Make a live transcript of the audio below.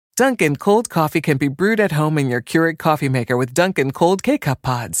Dunkin' cold coffee can be brewed at home in your Keurig coffee maker with Dunkin' cold K-Cup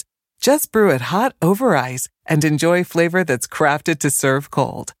pods. Just brew it hot over ice and enjoy flavor that's crafted to serve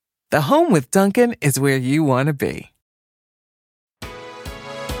cold. The home with Dunkin' is where you want to be.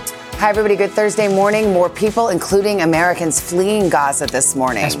 Hi, everybody. Good Thursday morning. More people, including Americans, fleeing Gaza this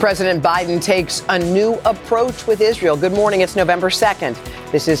morning. As President Biden takes a new approach with Israel. Good morning. It's November 2nd.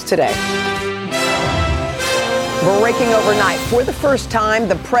 This is Today. Breaking overnight. For the first time,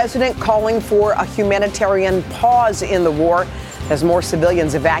 the president calling for a humanitarian pause in the war as more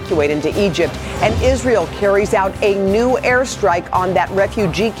civilians evacuate into Egypt. And Israel carries out a new airstrike on that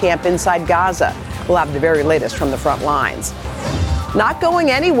refugee camp inside Gaza. We'll have the very latest from the front lines. Not going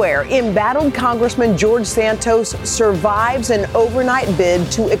anywhere, embattled Congressman George Santos survives an overnight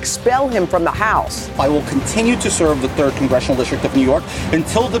bid to expel him from the House. I will continue to serve the 3rd Congressional District of New York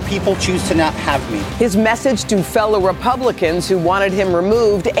until the people choose to not have me. His message to fellow Republicans who wanted him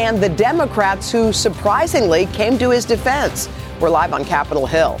removed and the Democrats who surprisingly came to his defense. We're live on Capitol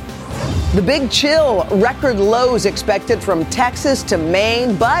Hill. The big chill, record lows expected from Texas to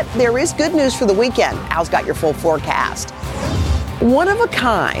Maine, but there is good news for the weekend. Al's got your full forecast. One of a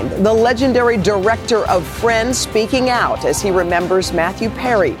kind, the legendary director of Friends speaking out as he remembers Matthew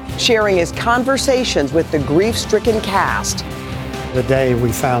Perry, sharing his conversations with the grief-stricken cast. The day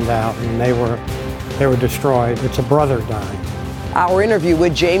we found out and they were destroyed, it's a brother dying. Our interview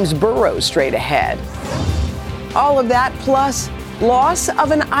with James Burrows straight ahead. All of that plus loss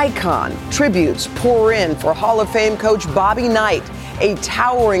of an icon. Tributes pour in for Hall of Fame coach Bobby Knight, a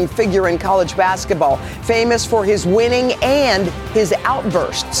towering figure in college basketball, famous for his winning and his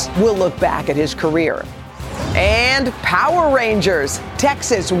outbursts. We'll look back at his career. And Power Rangers.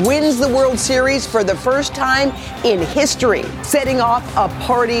 Texas wins the World Series for the first time in history, setting off a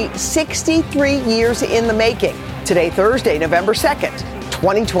party 63 years in the making. Today, Thursday, November 2nd,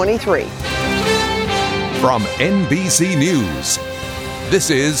 2023. From NBC News,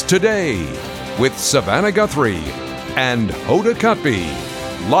 this is Today with Savannah Guthrie and Hoda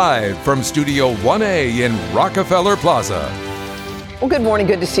Kotb, live from Studio 1A in Rockefeller Plaza. Well, good morning.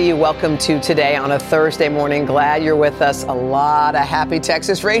 Good to see you. Welcome to Today on a Thursday morning. Glad you're with us. A lot of happy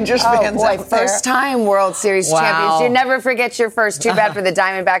Texas Rangers fans out there. First time World Series champions. You never forget your first. Too bad for the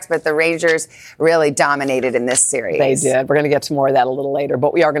Diamondbacks, but the Rangers really dominated in this series. They did. We're going to get to more of that a little later,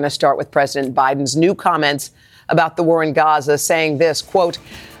 but we are going to start with President Biden's new comments about the war in Gaza, saying this, quote,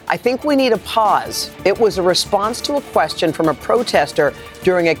 "I think we need a pause." It was a response to a question from a protester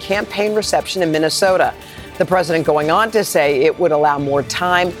during a campaign reception in Minnesota. The president going on to say it would allow more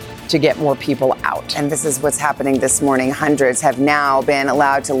time to get more people out. And this is what's happening this morning. Hundreds have now been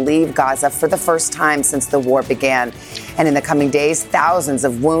allowed to leave Gaza for the first time since the war began. And in the coming days, thousands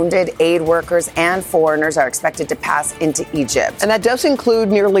of wounded aid workers and foreigners are expected to pass into Egypt. And that does include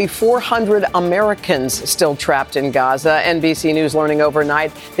nearly 400 Americans still trapped in Gaza. NBC News learning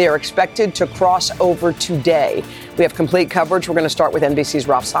overnight they are expected to cross over today. We have complete coverage. We're going to start with NBC's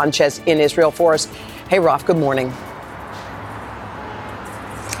Raf Sanchez in Israel for us. Hey, Raf, good morning.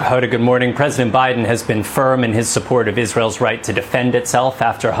 Hoda, good morning. President Biden has been firm in his support of Israel's right to defend itself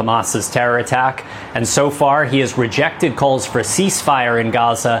after Hamas's terror attack. And so far, he has rejected calls for a ceasefire in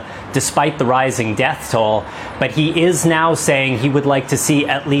Gaza, despite the rising death toll. But he is now saying he would like to see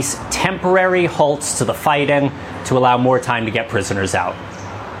at least temporary halts to the fighting to allow more time to get prisoners out.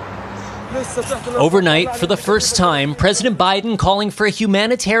 Overnight, for the first time, President Biden calling for a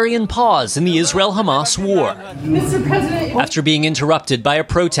humanitarian pause in the Israel-Hamas war. Mr. President. After being interrupted by a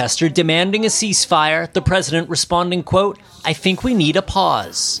protester demanding a ceasefire, the president responding, quote, "I think we need a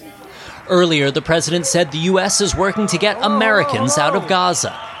pause." Earlier, the president said the U.S. is working to get Americans out of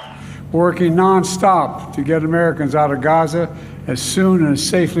Gaza. Working nonstop to get Americans out of Gaza as soon and as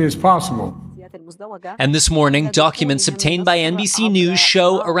safely as possible. And this morning, documents obtained by NBC News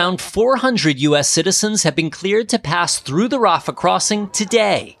show around 400 U.S. citizens have been cleared to pass through the Rafah crossing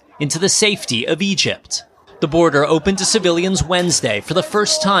today into the safety of Egypt. The border opened to civilians Wednesday for the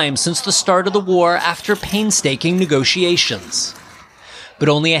first time since the start of the war after painstaking negotiations. But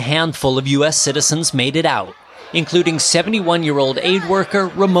only a handful of U.S. citizens made it out, including 71-year-old aid worker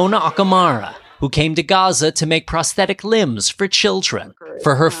Ramona Akamara, who came to Gaza to make prosthetic limbs for children.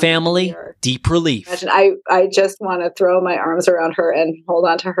 For her family, deep relief. I just want to throw my arms around her and hold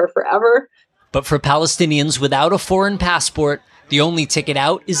on to her forever. But for Palestinians without a foreign passport, the only ticket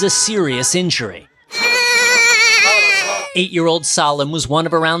out is a serious injury. 8-year-old Salim was one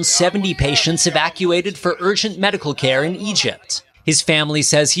of around 70 patients evacuated for urgent medical care in Egypt. His family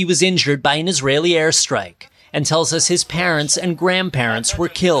says he was injured by an Israeli airstrike and tells us his parents and grandparents were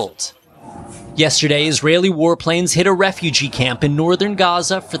killed. Yesterday, Israeli warplanes hit a refugee camp in northern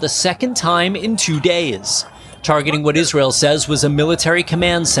Gaza for the second time in 2 days, targeting what Israel says was a military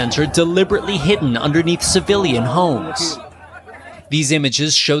command center deliberately hidden underneath civilian homes. These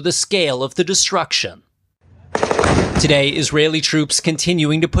images show the scale of the destruction. Today, Israeli troops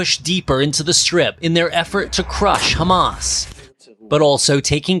continuing to push deeper into the Strip in their effort to crush Hamas, but also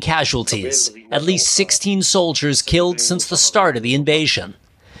taking casualties, at least 16 soldiers killed since the start of the invasion.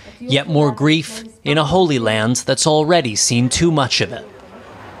 Yet more grief in a Holy Land that's already seen too much of it.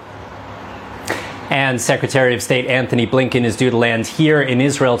 And Secretary of State Antony Blinken is due to land here in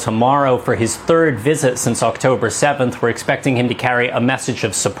Israel tomorrow for his third visit since October 7th. We're expecting him to carry a message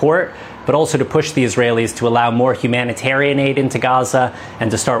of support, but also to push the Israelis to allow more humanitarian aid into Gaza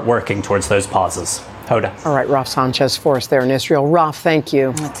and to start working towards those pauses. Hoda. All right, Raf Sanchez for us there in Israel. Raf, thank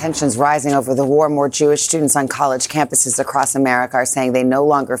you. Tensions rising over the war. More Jewish students on college campuses across America are saying they no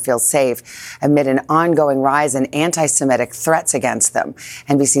longer feel safe amid an ongoing rise in anti-Semitic threats against them.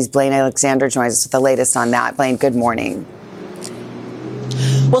 NBC's Blaine Alexander joins us with the latest on that. Blaine, good morning.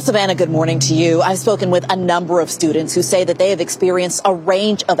 Well, Savannah, good morning to you. I've spoken with a number of students who say that they have experienced a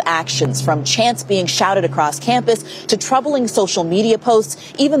range of actions, from chants being shouted across campus to troubling social media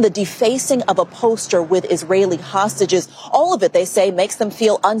posts, even the defacing of a poster with Israeli hostages. All of it, they say, makes them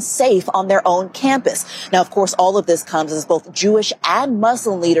feel unsafe on their own campus. Now, of course, all of this comes as both Jewish and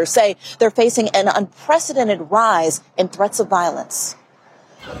Muslim leaders say they're facing an unprecedented rise in threats of violence.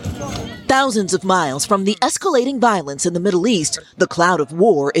 Thousands of miles from the escalating violence in the Middle East, the cloud of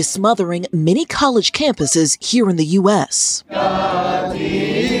war is smothering many college campuses here in the U.S.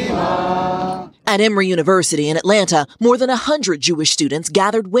 At Emory University in Atlanta, more than 100 Jewish students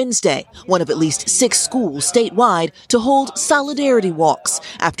gathered Wednesday, one of at least 6 schools statewide, to hold solidarity walks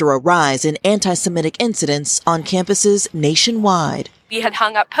after a rise in anti-Semitic incidents on campuses nationwide. We had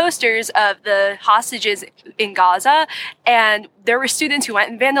hung up posters of the hostages in Gaza, and there were students who went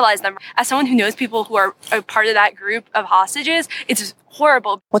and vandalized them. As someone who knows people who are a part of that group of hostages, it's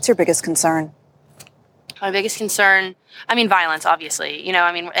horrible. What's your biggest concern? My biggest concern, violence, obviously.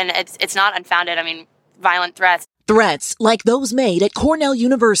 And it's not unfounded. Violent threats. Threats like those made at Cornell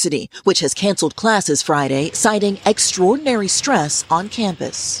University, which has canceled classes Friday, citing extraordinary stress on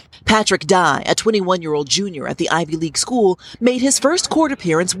campus. Patrick Dye, a 21-year-old junior at the Ivy League school, made his first court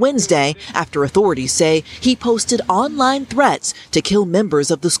appearance Wednesday after authorities say he posted online threats to kill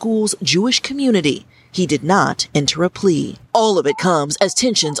members of the school's Jewish community. He did not enter a plea. All of it comes as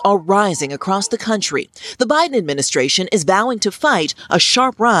tensions are rising across the country. The Biden administration is vowing to fight a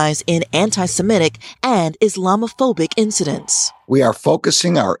sharp rise in anti-Semitic and Islamophobic incidents. We are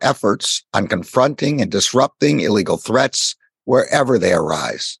focusing our efforts on confronting and disrupting illegal threats wherever they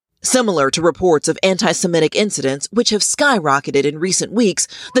arise. Similar to reports of anti-Semitic incidents, which have skyrocketed in recent weeks,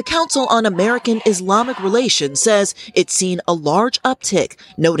 the Council on American Islamic Relations says it's seen a large uptick,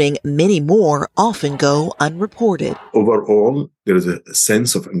 noting many more often go unreported. Overall, there is a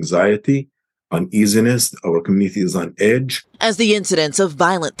sense of anxiety, uneasiness. Our community is on edge. As the incidents of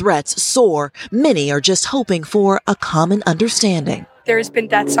violent threats soar, many are just hoping for a common understanding. There's been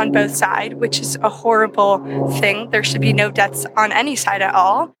deaths on both sides, which is a horrible thing. There should be no deaths on any side at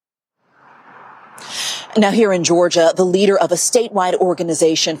all. Now, here in Georgia, the leader of a statewide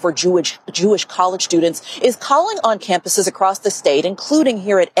organization for Jewish college students is calling on campuses across the state, including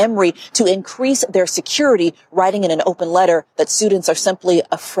here at Emory, to increase their security, writing in an open letter that students are simply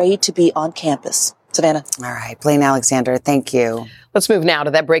afraid to be on campus. Savannah. All right. Blaine Alexander, thank you. Let's move now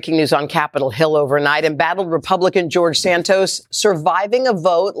to that breaking news on Capitol Hill overnight. Embattled Republican George Santos surviving a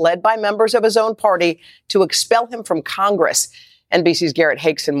vote led by members of his own party to expel him from Congress. NBC's Garrett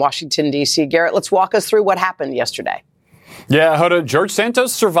Hakes in Washington, D.C. Garrett, let's walk us through what happened yesterday. Yeah, Hoda, George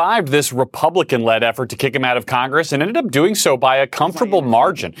Santos survived this Republican-led effort to kick him out of Congress and ended up doing so by a comfortable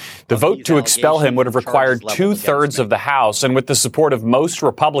margin. The vote to expel him would have required 2/3 of the House, and with the support of most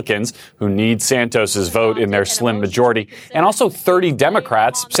Republicans, who need Santos's vote in their slim majority, and also 30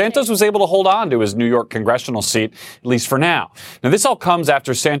 Democrats, Santos was able to hold on to his New York congressional seat, at least for now. Now, this all comes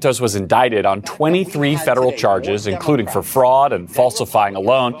after Santos was indicted on 23 federal charges, including for fraud and falsifying a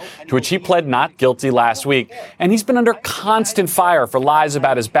loan, to which he pled not guilty last week, and he's been under constant fire for lies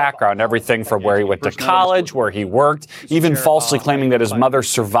about his background, everything from where he went to college, where he worked, even falsely claiming that his mother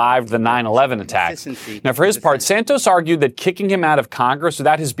survived the 9/11 attacks. Now, for his part, Santos argued that kicking him out of Congress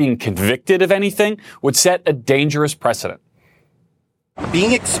without his being convicted of anything would set a dangerous precedent.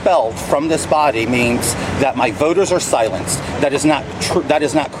 Being expelled from this body means that my voters are silenced. That is not true. That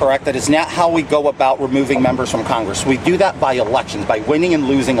is not correct. That is not how we go about removing members from Congress. We do that by elections, by winning and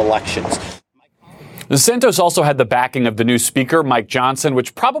losing elections. Santos also had the backing of the new speaker, Mike Johnson,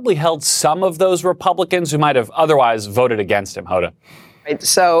 which probably held some of those Republicans who might have otherwise voted against him, Hoda. Right,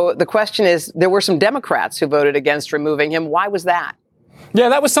 so the question is, there were some Democrats who voted against removing him. Why was that? Yeah,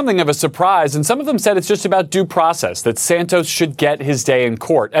 that was something of a surprise, and some of them said it's just about due process, that Santos should get his day in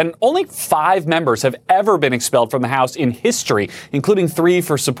court. And only 5 members have ever been expelled from the House in history, including 3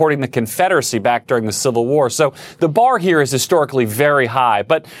 for supporting the Confederacy back during the Civil War. So the bar here is historically very high.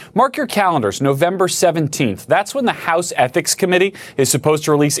 But mark your calendars, November 17th. That's when the House Ethics Committee is supposed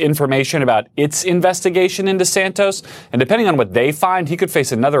to release information about its investigation into Santos. And depending on what they find, he could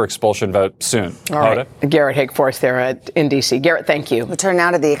face another expulsion vote soon. All right. Garrett Hakeforth there in D.C. Garrett, thank you. We'll turn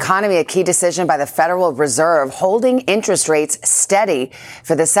now to the economy. A key decision by the Federal Reserve holding interest rates steady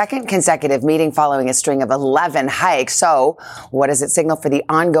for the second consecutive meeting following a string of 11 hikes. So what does it signal for the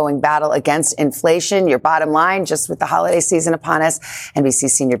ongoing battle against inflation? Your bottom line, just with the holiday season upon us. NBC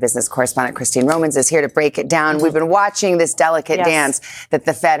senior business correspondent Christine Romans is here to break it down. We've been watching this delicate dance that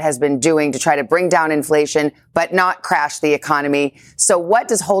the Fed has been doing to try to bring down inflation, but not crash the economy. So what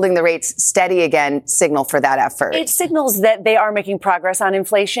does holding the rates steady again signal for that effort? It signals that they are making progress on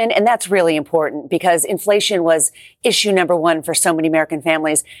inflation, and that's really important because inflation was issue number one for so many American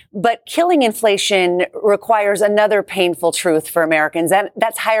families. But killing inflation requires another painful truth for Americans, and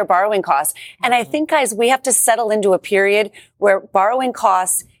that's higher borrowing costs. And I think, guys, we have to settle into a period where borrowing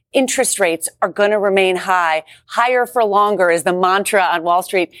costs, interest rates are going to remain high. Higher for longer is the mantra on Wall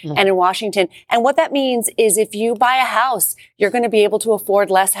Street and in Washington. And what that means is if you buy a house, you're going to be able to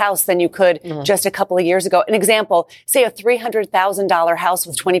afford less house than you could just a couple of years ago. An example, say a $300,000 house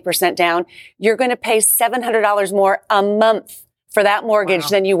with 20% down, you're going to pay $700 more a month for that mortgage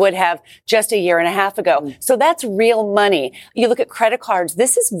than you would have just a year and a half ago. So that's real money. You look at credit cards.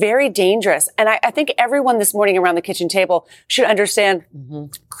 This is very dangerous. And I think everyone this morning around the kitchen table should understand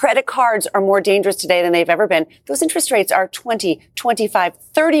credit cards are more dangerous today than they've ever been. Those interest rates are 20, 25,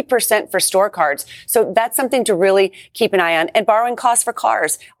 30% for store cards. So that's something to really keep an eye on. And borrowing costs for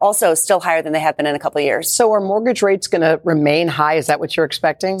cars also still higher than they have been in a couple of years. So are mortgage rates going to remain high? Is that what you're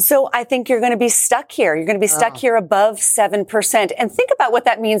expecting? So I think you're going to be stuck here. You're going to be stuck here above 7%. And think about what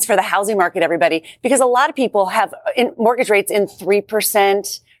that means for the housing market, everybody, because a lot of people have mortgage rates in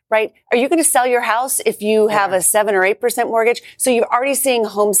 3%, right? Are you going to sell your house if you have a 7 or 8% mortgage? So you're already seeing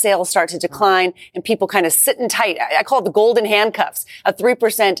home sales start to decline and people kind of sitting tight. I call it the golden handcuffs, a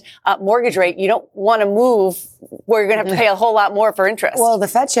 3% mortgage rate. You don't want to move where you're going to have to pay a whole lot more for interest. Well, the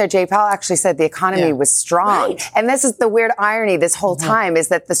Fed Chair, Jay Powell, actually said the economy was strong. Right. And this is the weird irony this whole time is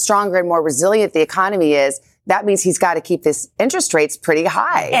that the stronger and more resilient the economy is, that means he's got to keep this interest rates pretty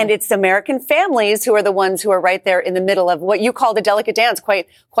high. And it's American families who are the ones who are right there in the middle of what you call the delicate dance, quite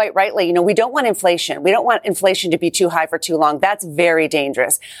rightly. You know, we don't want inflation. We don't want inflation to be too high for too long. That's very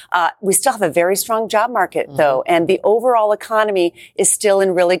dangerous. We still have a very strong job market, though, and the overall economy is still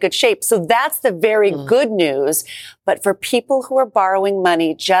in really good shape. So that's the very good news. But for people who are borrowing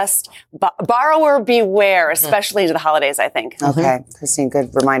money, just borrower beware, especially into the holidays, I think. Okay. Christine,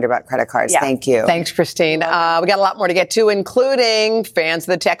 good reminder about credit cards. Thank you. Thanks, Christine. We got a lot more to get to, including fans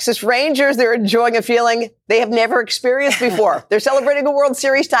of the Texas Rangers. They're enjoying a feeling they have never experienced before. They're celebrating a World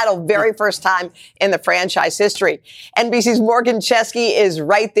Series title, very first time in the franchise history. NBC's Morgan Chesky is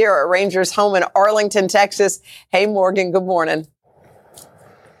right there at Rangers home in Arlington, Texas. Hey, Morgan, good morning.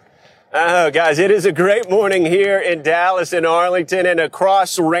 Oh, guys, it is a great morning here in Dallas and Arlington and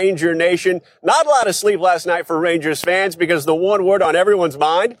across Ranger Nation. Not a lot of sleep last night for Rangers fans because the one word on everyone's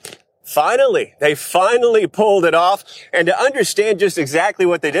mind, finally. They finally pulled it off. And to understand just exactly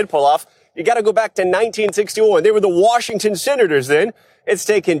what they did pull off, you got to go back to 1961. They were the Washington Senators then. It's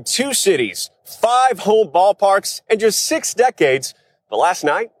taken 2 cities, 5 home ballparks, and just 6 decades. But last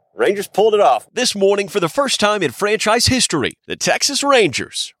night, Rangers pulled it off. This morning, for the first time in franchise history, the Texas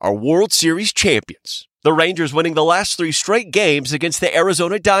Rangers are World Series champions. The Rangers winning the last 3 straight games against the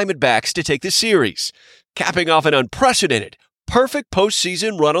Arizona Diamondbacks to take the series, capping off an unprecedented, perfect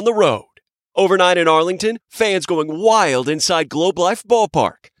postseason run on the road. Overnight in Arlington, fans going wild inside Globe Life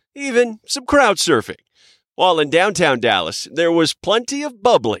Ballpark, even some crowd surfing. While in downtown Dallas, there was plenty of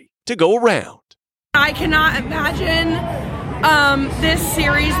bubbly to go around. I cannot imagine this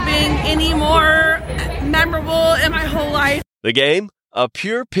series being any more memorable in my whole life. The game, a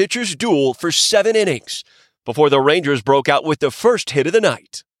pure pitcher's duel for 7 innings before the Rangers broke out with the first hit of the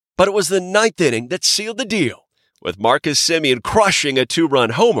night. But it was the 9th inning that sealed the deal, with Marcus Semien crushing a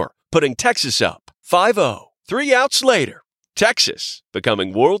 2-run homer, putting Texas up 5-0. 3 outs later, Texas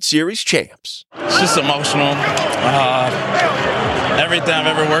becoming World Series champs. It's just emotional. Everything I've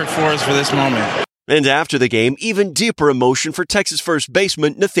ever worked for is for this moment. And after the game, even deeper emotion for Texas first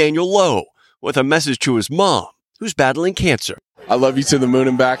baseman Nathaniel Lowe, with a message to his mom, who's battling cancer. I love you to the moon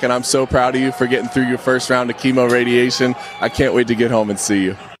and back, and I'm so proud of you for getting through your first round of chemo radiation. I can't wait to get home and see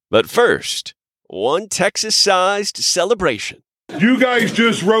you. But first, one Texas-sized celebration. You guys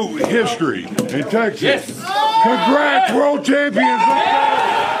just wrote history in Texas. Yes. Congrats, world champions.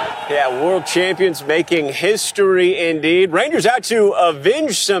 Yeah, world champions making history indeed. Rangers out to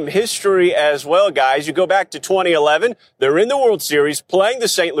avenge some history as well, guys. You go back to 2011. They're in the World Series playing the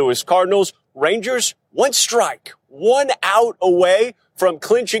St. Louis Cardinals. Rangers, one strike, one out away from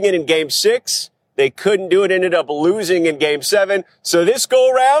clinching it in Game 6. They couldn't do it, ended up losing in Game 7. So this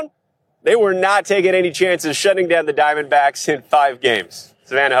go-around, they were not taking any chances shutting down the Diamondbacks in 5 games.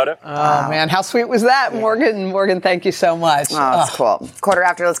 Savannah, Hoda. Oh, man, how sweet was that, Morgan? Morgan, thank you so much. Oh, that's cool. Quarter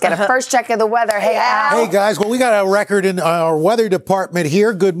after, let's get a first check of the weather. Hey, Al. Hey, guys. Well, we got a record in our weather department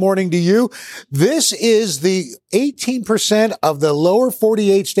here. Good morning to you. This is the 18% of the lower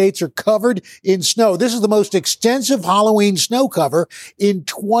 48 states are covered in snow. This is the most extensive Halloween snow cover in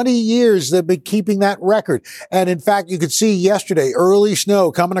 20 years. They've been keeping that record. And in fact, you could see yesterday, early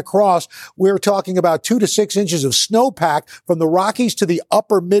snow coming across. We're talking about 2 to 6 inches of snowpack from the Rockies to the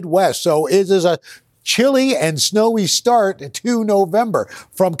upper Midwest. So it is a chilly and snowy start to November.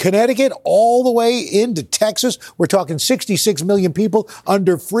 From Connecticut all the way into Texas, we're talking 66 million people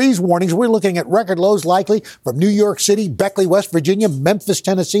under freeze warnings. We're looking at record lows likely from New York City, Beckley, West Virginia, Memphis,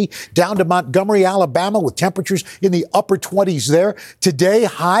 Tennessee, down to Montgomery, Alabama, with temperatures in the upper 20s there. Today,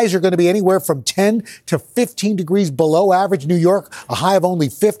 highs are going to be anywhere from 10 to 15 degrees below average. New York, a high of only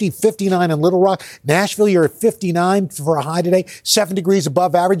 50, 59 in Little Rock. Nashville, you're at 59 for a high today, 7 degrees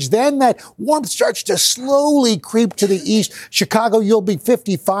above average. Then that warmth starts to slowly creep to the east. Chicago, you'll be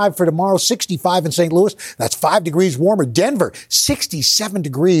 55 for tomorrow, 65 in St. Louis. That's 5 degrees warmer. Denver, 67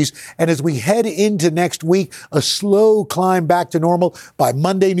 degrees. And as we head into next week, a slow climb back to normal. By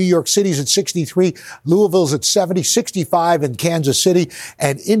Monday, New York City's at 63, Louisville's at 70, 65 in Kansas City,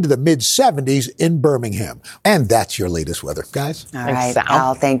 and into the mid-70s in Birmingham. And that's your latest weather, guys. All right,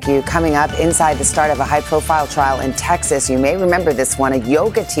 Al, thank you. Coming up, inside the start of a high-profile trial in Texas. You may remember this one, a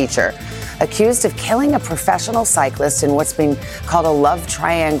yoga teacher accused of killing a professional cyclist in what's been called a love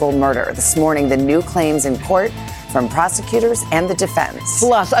triangle murder. This morning, the new claims in court from prosecutors and the defense.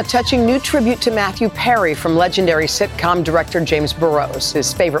 Plus, a touching new tribute to Matthew Perry from legendary sitcom director James Burrows.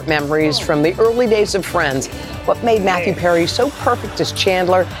 His favorite memories from the early days of Friends. What made Matthew Perry so perfect as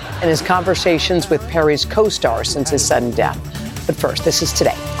Chandler, and his conversations with Perry's co-star since his sudden death. But first, this is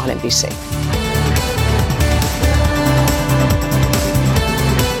Today on NBC.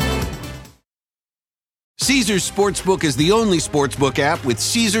 Caesars Sportsbook is the only sportsbook app with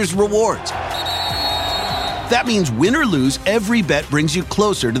Caesars Rewards. That means win or lose, every bet brings you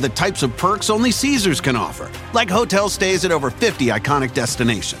closer to the types of perks only Caesars can offer. Like hotel stays at over 50 iconic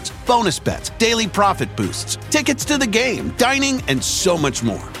destinations, bonus bets, daily profit boosts, tickets to the game, dining, and so much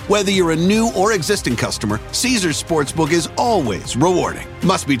more. Whether you're a new or existing customer, Caesars Sportsbook is always rewarding.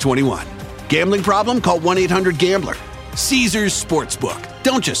 Must be 21. Gambling problem? Call 1-800-GAMBLER. Caesars Sportsbook.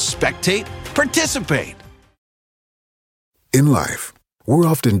 Don't just spectate, participate. In life, we're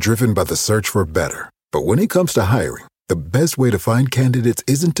often driven by the search for better. But when it comes to hiring, the best way to find candidates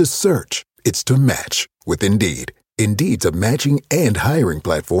isn't to search, it's to match with Indeed. Indeed's a matching and hiring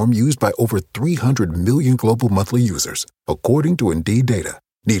platform used by over 300 million global monthly users, according to Indeed data.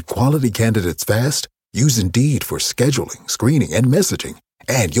 Need quality candidates fast? Use Indeed for scheduling, screening, and messaging,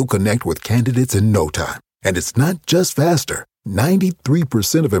 and you'll connect with candidates in no time. And it's not just faster.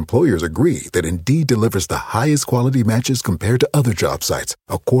 93% of employers agree that Indeed delivers the highest quality matches compared to other job sites,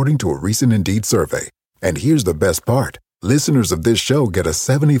 according to a recent Indeed survey. And here's the best part. Listeners of this show get a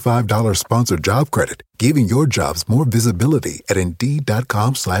 $75 sponsored job credit, giving your jobs more visibility at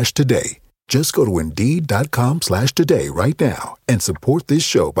Indeed.com/today. Just go to Indeed.com/today right now and support this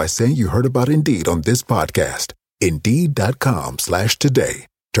show by saying you heard about Indeed on this podcast. Indeed.com/today.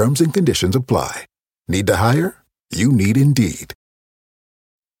 Terms and conditions apply. Need to hire? You need Indeed.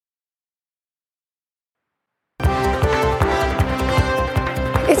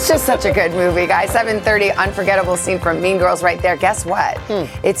 It's just such a good movie, guys. 7:30, unforgettable scene from Mean Girls right there. Guess what?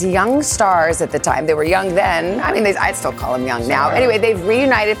 It's young stars at the time. They were young then. I mean, I'd still call them young now. Anyway, they've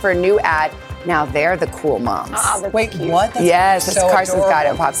reunited for a new ad. Now they're the cool moms. Wait, what? That's yes, so it's Carson's adorable.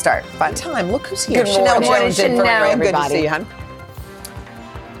 Guide to Pop Star. Fun Time. Look who's here. Good Chanel morning, Jones in for Chanel. everybody. Good to see you, hon.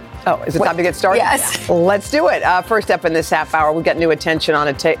 Oh, is it time to get started? Yes. Let's do it. First up in this half hour, we've got new attention on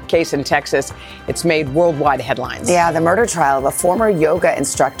a case in Texas. It's made worldwide headlines. Yeah, the murder trial of a former yoga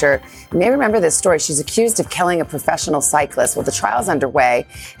instructor. You may remember this story. She's accused of killing a professional cyclist. Well, the trial's underway.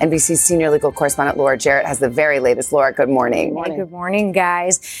 NBC's senior legal correspondent Laura Jarrett has the very latest. Laura, good morning. Good morning,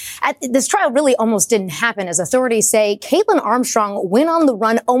 guys. This trial really almost didn't happen, as authorities say. Caitlin Armstrong went on the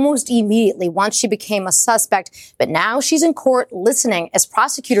run almost immediately once she became a suspect. But now she's in court listening as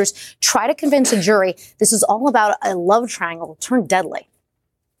prosecutors try to convince a jury this is all about a love triangle turned deadly.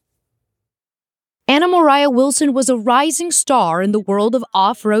 Anna Moriah Wilson was a rising star in the world of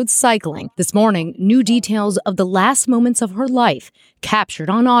off-road cycling. This morning, new details of the last moments of her life captured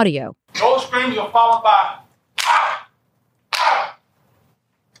on audio. Those screams are followed by ah, ah,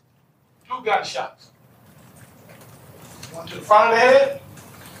 2 gunshots. 1 to the front of the head,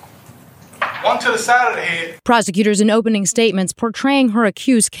 1 to the side of the head. Prosecutors in opening statements portraying her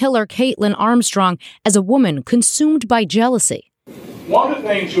accused killer, Caitlin Armstrong, as a woman consumed by jealousy. One of the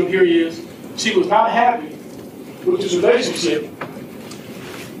things you'll hear is she was not happy with this relationship.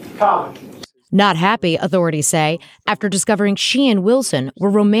 Colin. Not happy, authorities say, after discovering she and Wilson were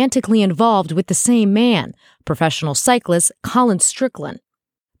romantically involved with the same man, professional cyclist Colin Strickland.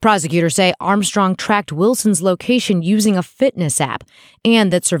 Prosecutors say Armstrong tracked Wilson's location using a fitness app,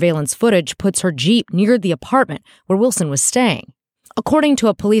 and that surveillance footage puts her Jeep near the apartment where Wilson was staying. According to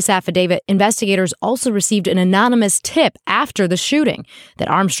a police affidavit, investigators also received an anonymous tip after the shooting that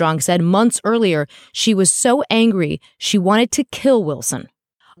Armstrong said months earlier she was so angry she wanted to kill Wilson.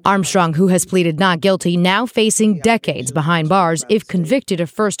 Armstrong, who has pleaded not guilty, now facing decades behind bars if convicted of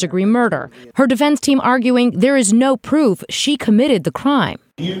first-degree murder. Her defense team arguing there is no proof she committed the crime.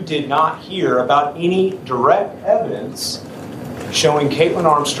 You did not hear about any direct evidence showing Caitlin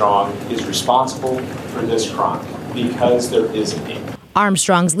Armstrong is responsible for this crime, because there isn't any.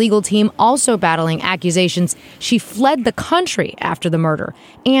 Armstrong's legal team also battling accusations she fled the country after the murder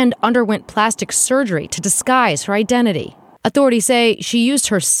and underwent plastic surgery to disguise her identity. Authorities say she used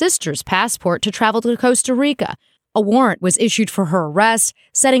her sister's passport to travel to Costa Rica. A warrant was issued for her arrest,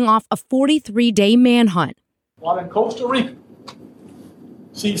 setting off a 43-day manhunt. While in Costa Rica,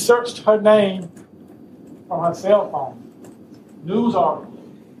 she searched her name from her cell phone. News article.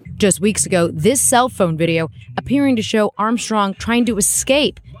 Just weeks ago, this cell phone video appearing to show Armstrong trying to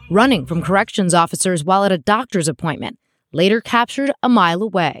escape, running from corrections officers while at a doctor's appointment, later captured a mile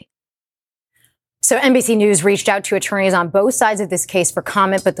away. So NBC News reached out to attorneys on both sides of this case for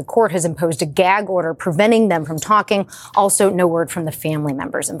comment, but the court has imposed a gag order preventing them from talking. Also, no word from the family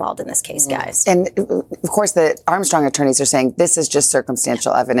members involved in this case, guys. And of course, the Armstrong attorneys are saying this is just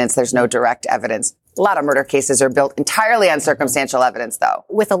circumstantial evidence. There's no direct evidence. A lot of murder cases are built entirely on circumstantial evidence, though.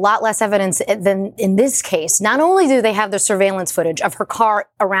 With a lot less evidence than in this case, not only do they have the surveillance footage of her car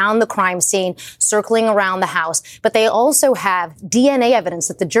around the crime scene, circling around the house, but they also have DNA evidence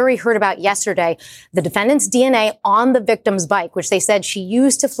that the jury heard about yesterday, the defendant's DNA on the victim's bike, which they said she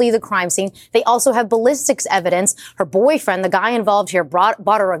used to flee the crime scene. They also have ballistics evidence. Her boyfriend, the guy involved here, bought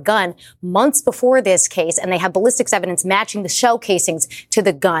her a gun months before this case, and they have ballistics evidence matching the shell casings to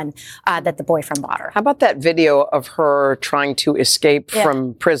the gun that the boyfriend bought her. How about that video of her trying to escape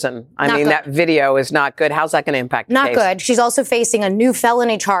from prison? I mean, that video is not good. How's that going to impact the case? Not good. She's also facing a new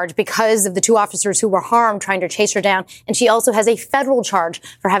felony charge because of the 2 officers who were harmed trying to chase her down. And she also has a federal charge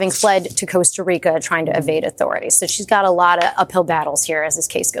for having fled to Costa Rica trying to evade authorities. So she's got a lot of uphill battles here as this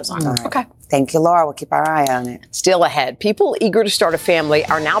case goes on. Right. Okay. Thank you, Laura. We'll keep our eye on it. Still ahead. People eager to start a family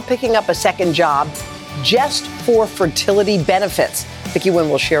are now picking up a second job just for fertility benefits. Vicki Wynn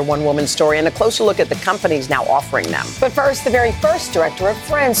will share one woman's story and a closer look at the companies now offering them. But first, the very first director of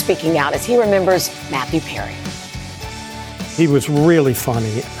Friends speaking out as he remembers Matthew Perry. He was really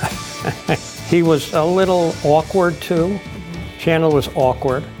funny. He was a little awkward, too. Chandler was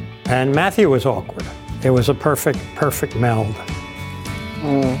awkward, and Matthew was awkward. It was a perfect meld.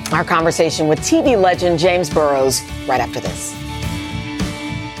 Our conversation with TV legend James Burrows right after this.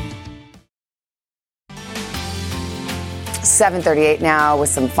 7:38 now with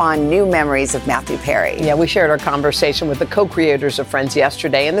some fun new memories of Matthew Perry. Yeah, we shared our conversation with the co-creators of Friends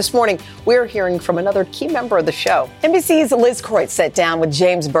yesterday, and this morning we're hearing from another key member of the show. NBC's Liz Croyt sat down with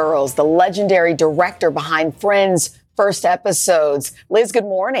James Burrows, the legendary director behind Friends' first episodes. Liz, good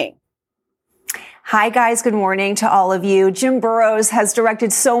morning. Hi, guys. Good morning to all of you. Jim Burrows has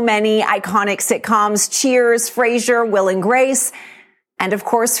directed so many iconic sitcoms, Cheers, Frasier, Will and Grace, and of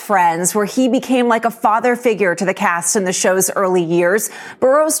course, Friends, where he became like a father figure to the cast in the show's early years.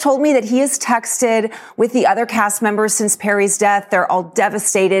 Burrows told me that he has texted with the other cast members since Perry's death. They're all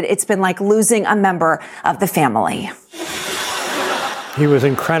devastated. It's been like losing a member of the family. He was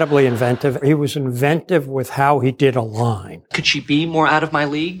incredibly inventive. He was inventive with how he did a line. Could she be more out of my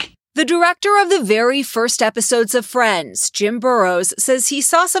league? The director of the very first episodes of Friends, Jim Burrows, says he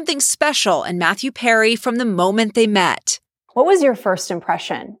saw something special in Matthew Perry from the moment they met. What was your first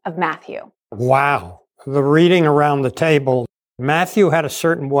impression of Matthew? Wow. The reading around the table, Matthew had a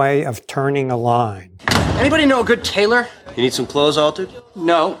certain way of turning a line. Anybody know a good tailor? You need some clothes altered?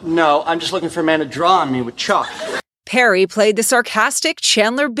 No. I'm just looking for a man to draw on me with chalk. Perry played the sarcastic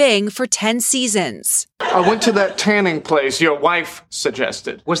Chandler Bing for 10 seasons. I went to that tanning place your wife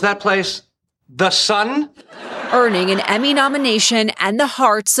suggested. Was that place The Sun? Earning an Emmy nomination and the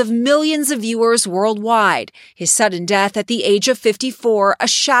hearts of millions of viewers worldwide. His sudden death at the age of 54, a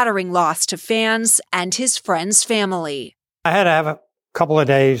shattering loss to fans and his friends' family. I had to have a couple of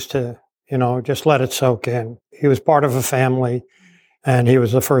days to, just let it soak in. He was part of a family, and he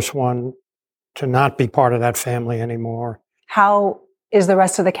was the first one to not be part of that family anymore. How is the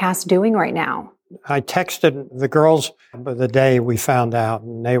rest of the cast doing right now? I texted the girls the day we found out,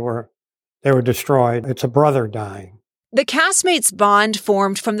 and they were destroyed. It's a brother dying. The castmates' bond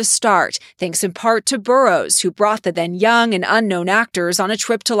formed from the start, thanks in part to Burroughs, who brought the then young and unknown actors on a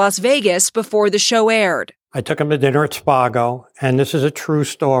trip to Las Vegas before the show aired. I took them to dinner at Spago, and this is a true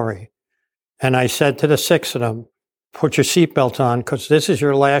story. And I said to the six of them, put your seatbelt on, because this is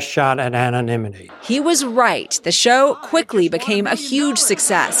your last shot at anonymity. He was right. The show quickly became a huge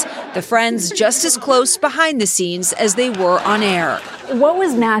success. The friends just as close behind the scenes as they were on air. What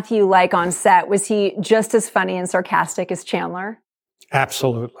was Matthew like on set? Was he just as funny and sarcastic as Chandler?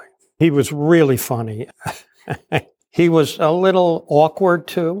 Absolutely. He was really funny. He was a little awkward,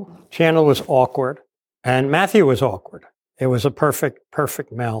 too. Chandler was awkward. And Matthew was awkward. It was a perfect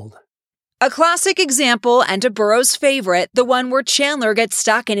meld. A classic example and a Burroughs favorite, the one where Chandler gets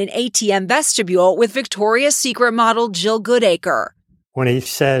stuck in an ATM vestibule with Victoria's Secret model Jill Goodacre. When he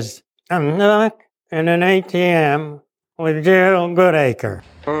says, I'm not in an ATM with Jill Goodacre.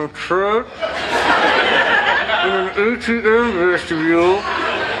 I'm trapped in an ATM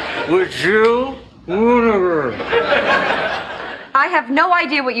vestibule with Jill Goodacre. I have no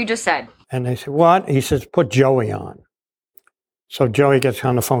idea what you just said. And they said, what? He says, put Joey on. So Joey gets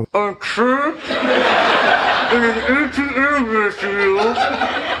on the phone. I'm trapped in an ATM vestibule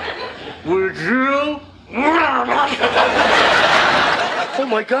with Jill. Oh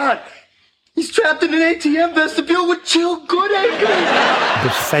my God. He's trapped in an ATM vestibule with Jill Goodacre.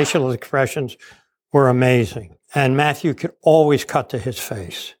 His facial expressions were amazing. And Matthew could always cut to his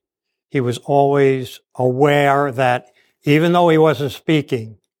face. He was always aware that even though he wasn't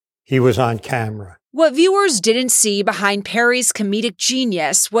speaking, he was on camera. What viewers didn't see behind Perry's comedic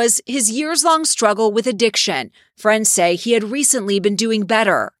genius was his years-long struggle with addiction. Friends say he had recently been doing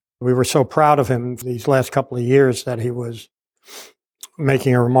better. We were so proud of him these last couple of years that he was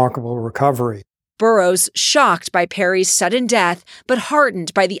making a remarkable recovery. Burroughs shocked by Perry's sudden death, but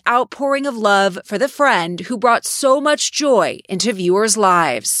heartened by the outpouring of love for the friend who brought so much joy into viewers'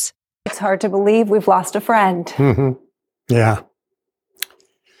 lives. It's hard to believe we've lost a friend. Mm-hmm. Yeah.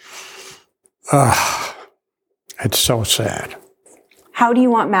 It's so sad. How do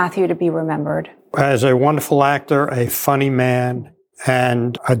you want Matthew to be remembered? As a wonderful actor, a funny man,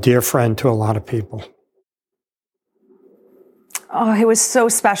 and a dear friend to a lot of people. Oh, it was so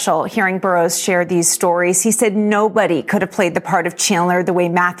special hearing Burroughs share these stories. He said nobody could have played the part of Chandler the way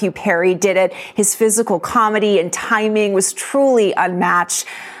Matthew Perry did it. His physical comedy and timing was truly unmatched.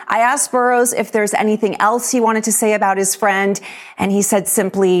 I asked Burroughs if there's anything else he wanted to say about his friend, and he said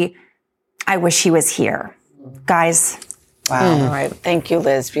simply, I wish he was here. Guys. Wow. All right. Thank you,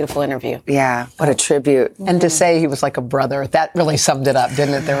 Liz. Beautiful interview. Yeah. What a tribute. And to say he was like a brother, that really summed it up,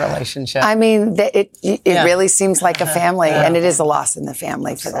 didn't it, their relationship? I mean, it really seems like a family, and it is a loss in the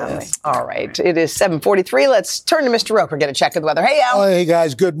family for them. All right. It is 7:43. Let's turn to Mr. Roker, get a check of the weather. Hey, Al. Hey,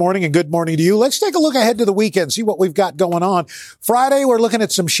 guys. Good morning, and good morning to you. Let's take a look ahead to the weekend, see what we've got going on. Friday, we're looking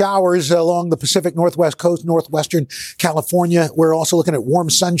at some showers along the Pacific Northwest coast, northwestern California. We're also looking at warm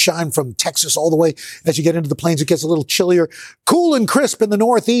sunshine from Texas all the way as you get into the plains. It gets a little chillier. Cool and crisp in the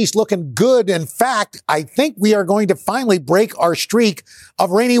Northeast, looking good. In fact, I think we are going to finally break our streak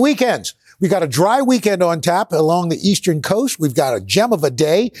of rainy weekends. We got a dry weekend on tap along the eastern coast. We've got a gem of a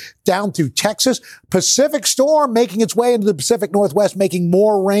day down through Texas. Pacific storm making its way into the Pacific Northwest, making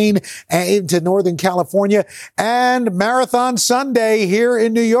more rain into Northern California. And Marathon Sunday here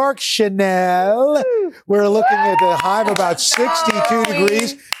in New York, Chanel. We're looking at a high of about 62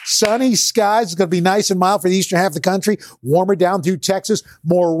 degrees. Sunny skies. It's going to be nice and mild for the eastern half of the country. Warmer down through Texas.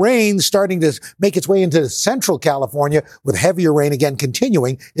 More rain starting to make its way into central California, with heavier rain again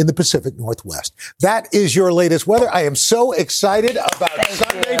continuing in the Pacific Northwest. That is your latest weather. I am so excited about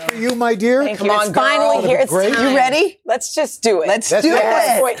Sunday for you, my dear. Come on, finally here. It's time. You ready? Let's just do it. Let's do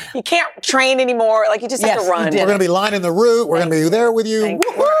it. You can't train anymore. Like, you just have to run. We're going to be lining the route. We're going to be there with you.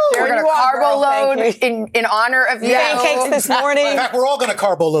 We're going to carbo load in honor of you. Pancakes this morning. In fact, we're all going to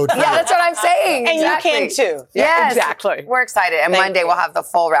carbo soloed. Yeah, that's what I'm saying. And exactly. you can too. Yeah, Yes, exactly. We're excited. And Thank Monday you. we'll have the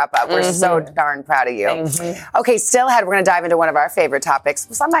full wrap up. We're so darn proud of you. Okay, still ahead, we're going to dive into one of our favorite topics.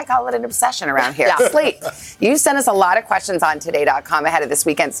 Some might call it an obsession around here. Sleep. You sent us a lot of questions on today.com ahead of this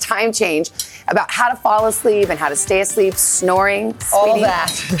weekend's time change about how to fall asleep and how to stay asleep, snoring. All Sweetie. that.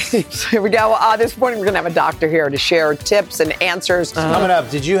 Here we go. This morning we're going to have a doctor here to share tips and answers. Coming up,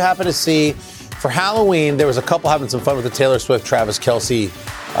 did you happen to see, for Halloween, there was a couple having some fun with the Taylor Swift, Travis Kelce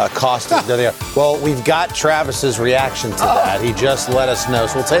costume. Well, we've got Travis's reaction to that. He just let us know.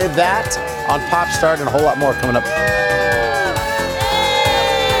 So we'll tell you that on Pop Start and a whole lot more coming up.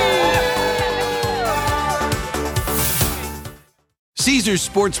 Caesars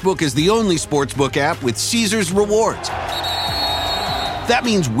Sportsbook is the only sportsbook app with Caesars Rewards. That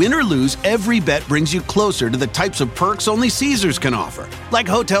means win or lose, every bet brings you closer to the types of perks only Caesars can offer. Like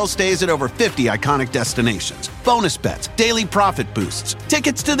hotel stays at over 50 iconic destinations, bonus bets, daily profit boosts,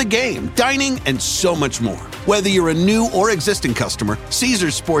 tickets to the game, dining, and so much more. Whether you're a new or existing customer,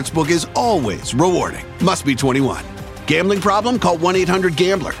 Caesars Sportsbook is always rewarding. Must be 21. Gambling problem? Call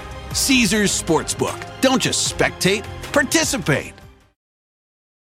 1-800-GAMBLER. Caesars Sportsbook. Don't just spectate, participate.